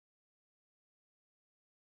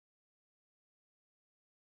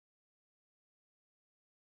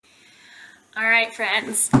All right,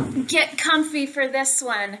 friends, get comfy for this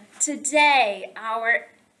one. Today,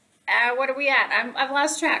 what are we at? I've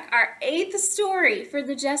lost track. Our eighth story for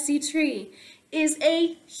the Jesse tree is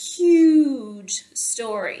a huge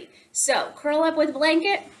story. So curl up with a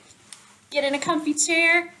blanket, get in a comfy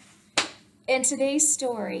chair. In today's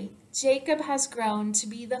story, Jacob has grown to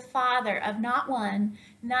be the father of not one,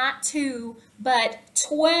 not two, but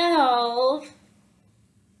 12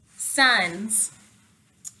 sons.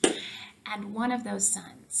 And one of those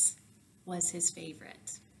sons was his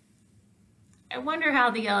favorite. I wonder how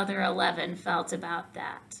the other 11 felt about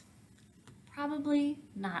that. Probably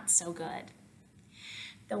not so good.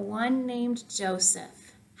 The one named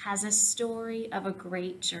Joseph has a story of a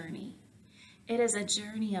great journey. It is a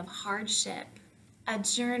journey of hardship, a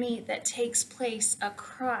journey that takes place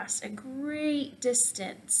across a great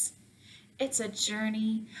distance. It's a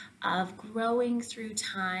journey of growing through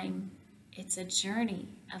time. It's a journey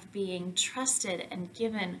of being trusted and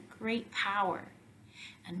given great power.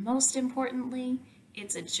 And most importantly,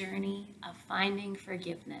 it's a journey of finding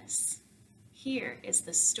forgiveness. Here is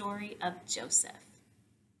the story of Joseph.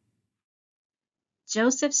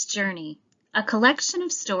 Joseph's Journey, a collection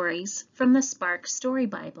of stories from the Spark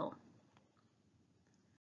Storybible.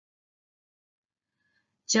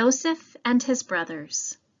 Joseph and his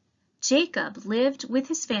brothers. Jacob lived with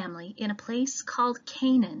his family in a place called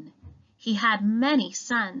Canaan. He had many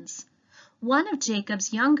sons. One of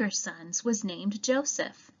Jacob's younger sons was named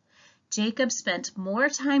Joseph. Jacob spent more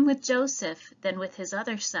time with Joseph than with his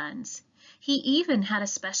other sons. He even had a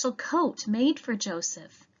special coat made for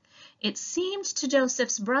Joseph. It seemed to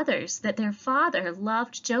Joseph's brothers that their father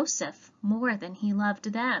loved Joseph more than he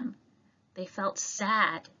loved them. They felt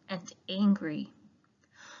sad and angry.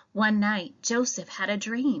 One night, Joseph had a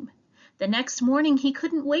dream. The next morning, he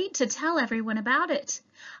couldn't wait to tell everyone about it.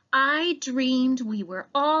 I dreamed we were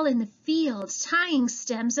all in the field tying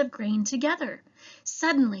stems of grain together.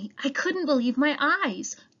 Suddenly, I couldn't believe my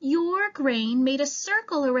eyes. Your grain made a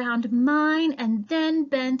circle around mine and then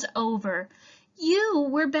bent over. You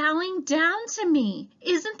were bowing down to me.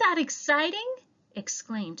 Isn't that exciting?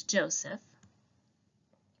 Exclaimed Joseph.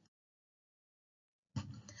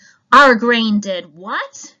 Our grain did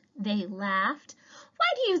what? They laughed. Why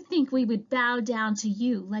do you think we would bow down to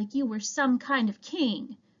you like you were some kind of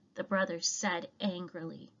king? The brothers said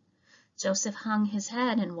angrily. Joseph hung his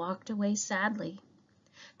head and walked away sadly.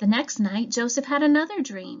 The next night, Joseph had another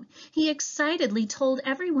dream. He excitedly told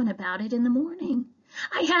everyone about it in the morning.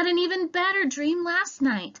 I had an even better dream last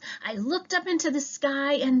night. I looked up into the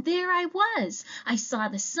sky and there I was. I saw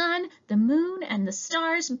the sun, the moon, and the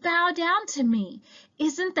stars bow down to me.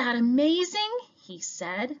 Isn't that amazing? He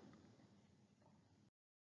said.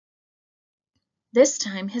 This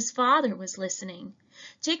time his father was listening.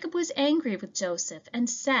 Jacob was angry with Joseph and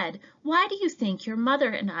said, Why do you think your mother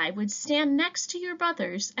and I would stand next to your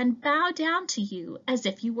brothers and bow down to you as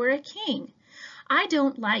if you were a king? I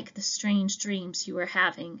don't like the strange dreams you are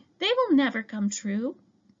having. They will never come true.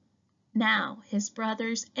 Now his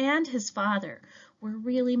brothers and his father were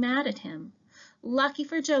really mad at him. Lucky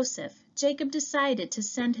for Joseph, Jacob decided to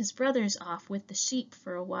send his brothers off with the sheep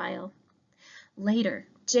for a while. Later,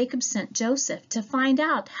 Jacob sent Joseph to find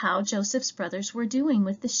out how Joseph's brothers were doing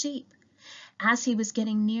with the sheep. As he was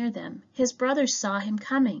getting near them, his brothers saw him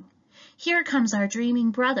coming. Here comes our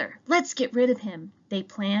dreaming brother. Let's get rid of him, they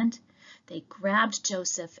planned. They grabbed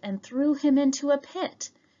Joseph and threw him into a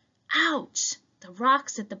pit. Ouch! The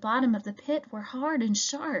rocks at the bottom of the pit were hard and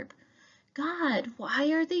sharp. God, why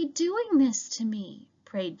are they doing this to me?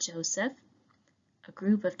 Prayed Joseph. A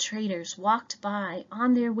group of traders walked by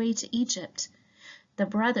on their way to Egypt. The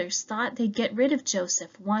brothers thought they'd get rid of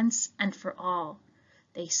Joseph once and for all.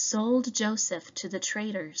 They sold Joseph to the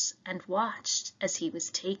traders and watched as he was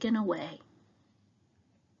taken away.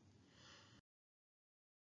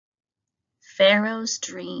 Pharaoh's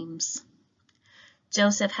dreams.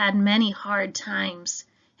 Joseph had many hard times.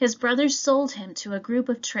 His brothers sold him to a group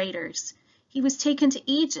of traders. He was taken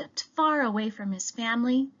to Egypt, far away from his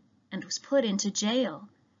family, and was put into jail,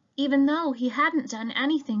 even though he hadn't done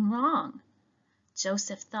anything wrong.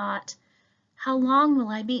 Joseph thought, How long will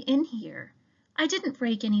I be in here? I didn't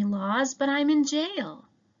break any laws, but I'm in jail.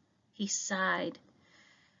 He sighed.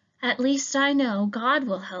 At least I know God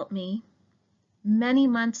will help me. Many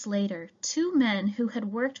months later, 2 men who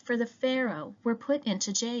had worked for the Pharaoh were put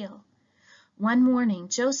into jail. One morning,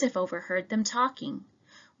 Joseph overheard them talking.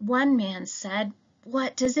 One man said,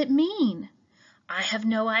 What does it mean? I have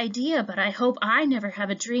no idea, but I hope I never have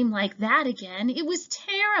a dream like that again. It was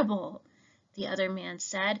terrible. The other man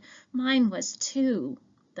said, Mine was too.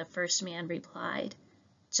 The first man replied.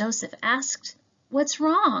 Joseph asked, What's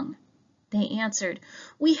wrong? They answered,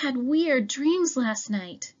 "We had weird dreams last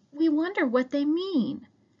night. We wonder what they mean."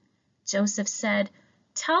 Joseph said,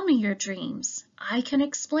 "Tell me your dreams. I can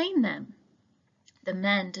explain them." The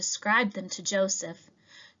men described them to Joseph.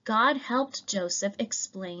 God helped Joseph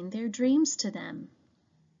explain their dreams to them.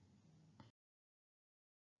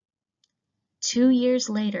 2 years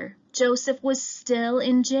later, Joseph was still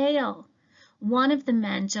in jail. One of the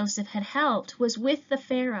men Joseph had helped was with the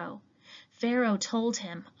Pharaoh. Pharaoh told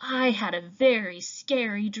him, "I had a very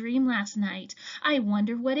scary dream last night. I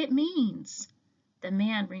wonder what it means." The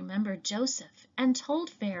man remembered Joseph and told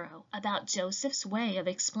Pharaoh about Joseph's way of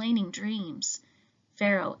explaining dreams.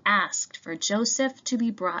 Pharaoh asked for Joseph to be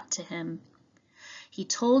brought to him. He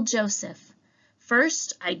told Joseph,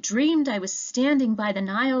 "First, I dreamed I was standing by the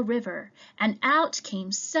Nile River, and out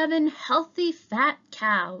came 7 healthy fat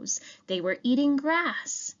cows. They were eating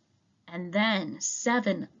grass. And then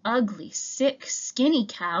 7 ugly, sick, skinny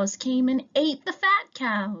cows came and ate the fat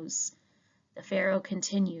cows." The Pharaoh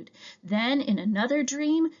continued, "Then in another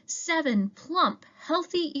dream, 7 plump,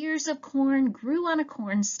 healthy ears of corn grew on a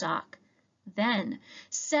cornstalk. Then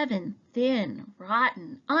 7 thin,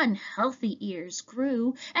 rotten, unhealthy ears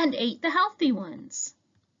grew and ate the healthy ones."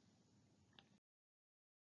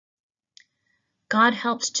 God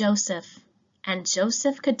helped Joseph, and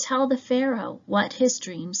Joseph could tell the Pharaoh what his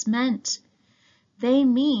dreams meant. They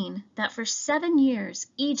mean that for 7 years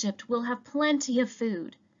Egypt will have plenty of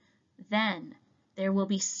food. Then there will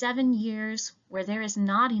be 7 years where there is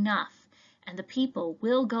not enough, and the people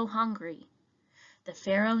will go hungry. The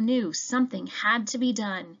Pharaoh knew something had to be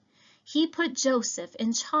done. He put Joseph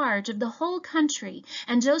in charge of the whole country,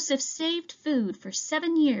 and Joseph saved food for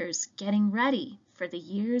 7 years, getting ready for the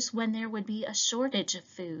years when there would be a shortage of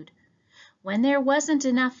food. When there wasn't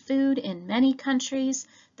enough food in many countries,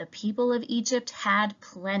 the people of Egypt had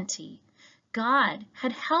plenty. God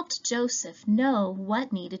had helped Joseph know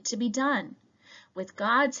what needed to be done. With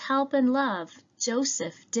God's help and love,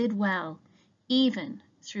 Joseph did well, even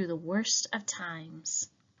through the worst of times.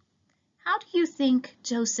 How do you think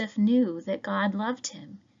Joseph knew that God loved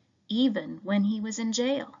him, even when he was in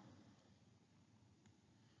jail?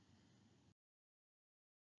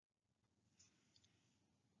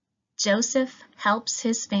 Joseph helps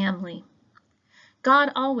his family.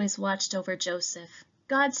 God always watched over Joseph.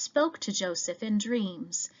 God spoke to Joseph in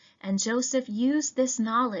dreams, and Joseph used this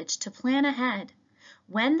knowledge to plan ahead.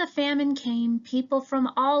 When the famine came, people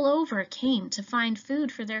from all over came to find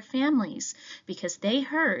food for their families because they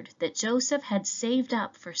heard that Joseph had saved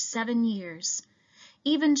up for 7 years.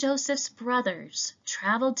 Even Joseph's brothers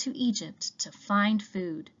traveled to Egypt to find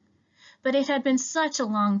food. But it had been such a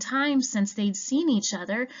long time since they'd seen each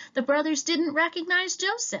other, the brothers didn't recognize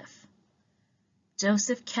Joseph.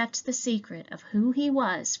 Joseph kept the secret of who he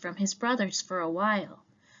was from his brothers for a while,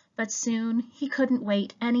 but soon he couldn't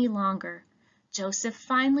wait any longer. Joseph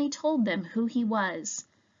finally told them who he was.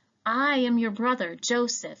 "I am your brother,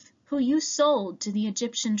 Joseph, who you sold to the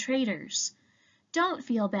Egyptian traders. Don't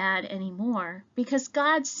feel bad anymore, because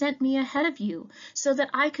God sent me ahead of you so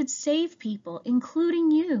that I could save people,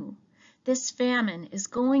 including you. This famine is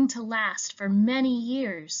going to last for many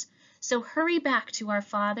years, so hurry back to our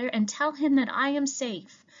father and tell him that I am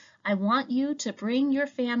safe. I want you to bring your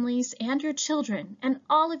families and your children and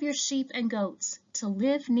all of your sheep and goats to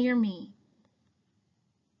live near me."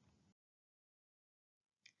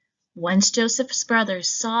 Once Joseph's brothers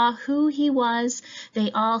saw who he was, they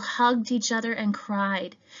all hugged each other and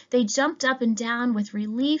cried. They jumped up and down with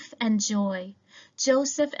relief and joy.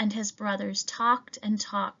 Joseph and his brothers talked and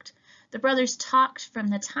talked. The brothers talked from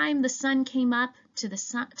the time the sun came up to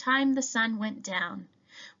the time the sun went down.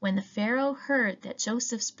 When the Pharaoh heard that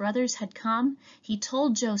Joseph's brothers had come, he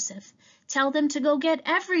told Joseph, "Tell them to go get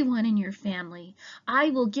everyone in your family.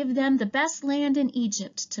 I will give them the best land in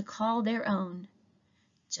Egypt to call their own."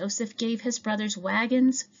 Joseph gave his brothers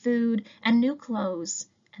wagons, food, and new clothes,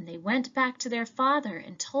 and they went back to their father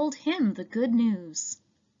and told him the good news.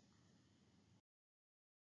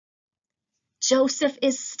 "Joseph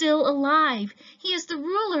is still alive. He is the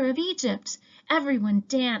ruler of Egypt." Everyone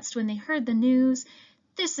danced when they heard the news.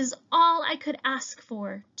 "This is all I could ask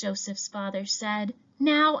for," Joseph's father said.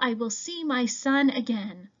 "Now I will see my son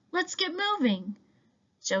again. Let's get moving."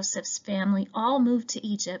 Joseph's family all moved to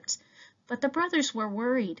Egypt. But the brothers were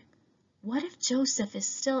worried. "What if Joseph is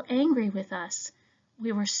still angry with us?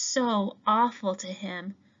 We were so awful to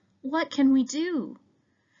him. What can we do?"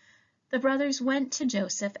 The brothers went to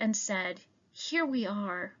Joseph and said, "Here we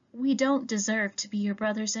are. We don't deserve to be your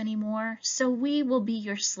brothers anymore, so we will be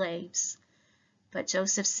your slaves." But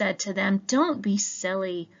Joseph said to them, "Don't be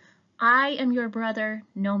silly. I am your brother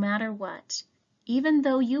no matter what. Even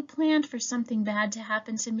though you planned for something bad to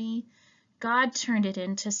happen to me, God turned it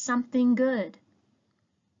into something good.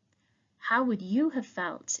 How would you have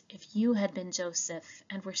felt if you had been Joseph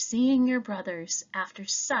and were seeing your brothers after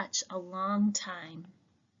such a long time?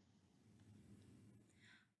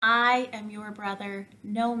 I am your brother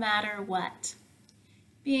no matter what.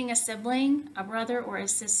 Being a sibling, a brother or a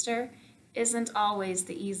sister, isn't always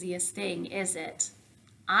the easiest thing, is it?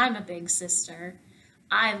 I'm a big sister.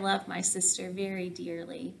 I love my sister very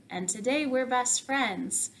dearly, and today we're best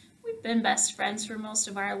friends. We've been best friends for most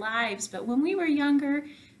of our lives, but when we were younger,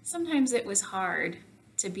 sometimes it was hard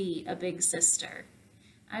to be a big sister.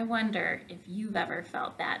 I wonder if you've ever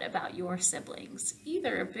felt that about your siblings,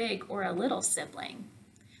 either a big or a little sibling.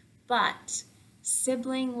 But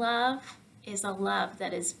sibling love is a love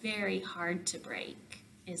that is very hard to break,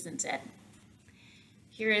 isn't it?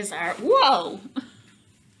 Here is our, whoa!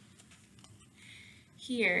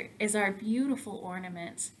 Here is our beautiful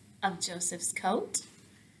ornament of Joseph's coat.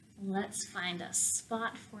 Let's find a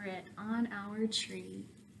spot for it on our tree.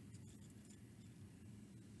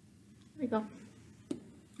 There we go.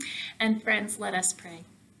 And friends, let us pray.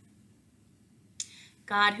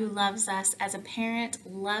 God, who loves us as a parent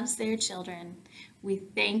loves their children, we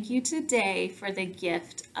thank you today for the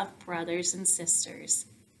gift of brothers and sisters,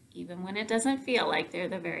 even when it doesn't feel like they're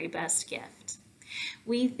the very best gift.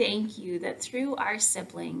 We thank you that through our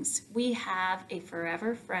siblings, we have a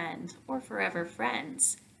forever friend or forever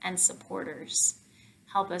friends and supporters.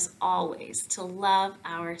 Help us always to love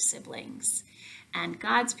our siblings. And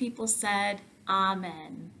God's people said,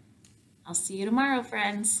 Amen. I'll see you tomorrow,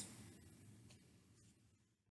 friends.